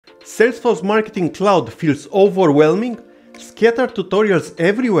Salesforce Marketing Cloud feels overwhelming? Scattered tutorials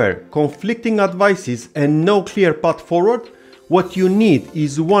everywhere, conflicting advices and no clear path forward? What you need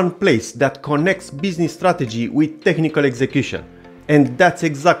is one place that connects business strategy with technical execution. And that's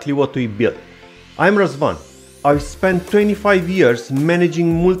exactly what we built. I'm Razvan. I've spent 25 years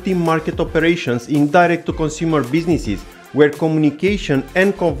managing multi-market operations in direct-to-consumer businesses where communication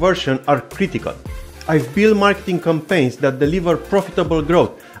and conversion are critical. I've built marketing campaigns that deliver profitable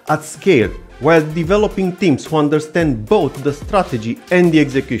growth at scale while developing teams who understand both the strategy and the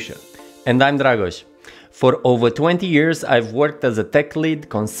execution. And I'm Dragoș. For over 20 years, I've worked as a tech lead,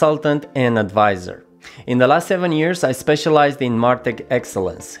 consultant, and advisor. In the last 7 years, I specialized in Martech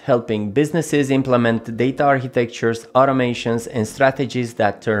excellence, helping businesses implement data architectures, automations, and strategies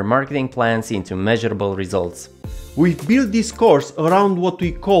that turn marketing plans into measurable results. We've built this course around what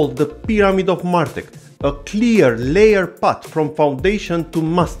we call the Pyramid of Martech, a clear layer path from foundation to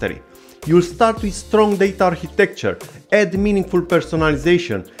mastery. You'll start with strong data architecture, add meaningful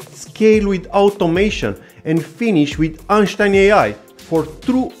personalization, scale with automation, and finish with Einstein AI for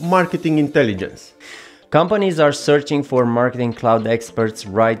true marketing intelligence. Companies are searching for marketing cloud experts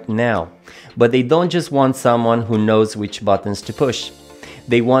right now, but they don't just want someone who knows which buttons to push.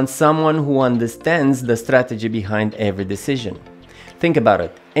 They want someone who understands the strategy behind every decision. Think about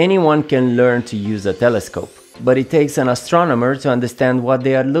it. Anyone can learn to use a telescope, but it takes an astronomer to understand what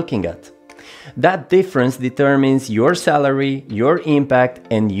they are looking at. That difference determines your salary, your impact,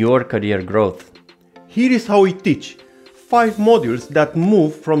 and your career growth. Here is how we teach. 5 modules that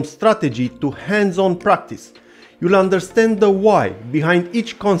move from strategy to hands-on practice. You'll understand the why behind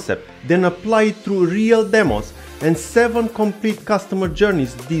each concept, then apply it through real demos and 7 complete customer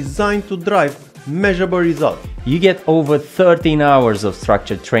journeys designed to drive measurable results. You get over 13 hours of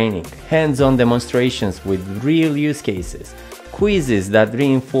structured training, hands-on demonstrations with real use cases, quizzes that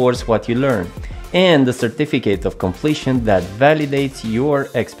reinforce what you learn, and a certificate of completion that validates your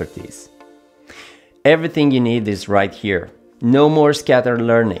expertise. Everything you need is right here. No more scattered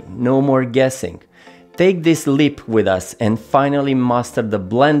learning, no more guessing. Take this leap with us and finally master the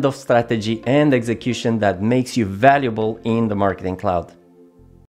blend of strategy and execution that makes you valuable in the marketing cloud.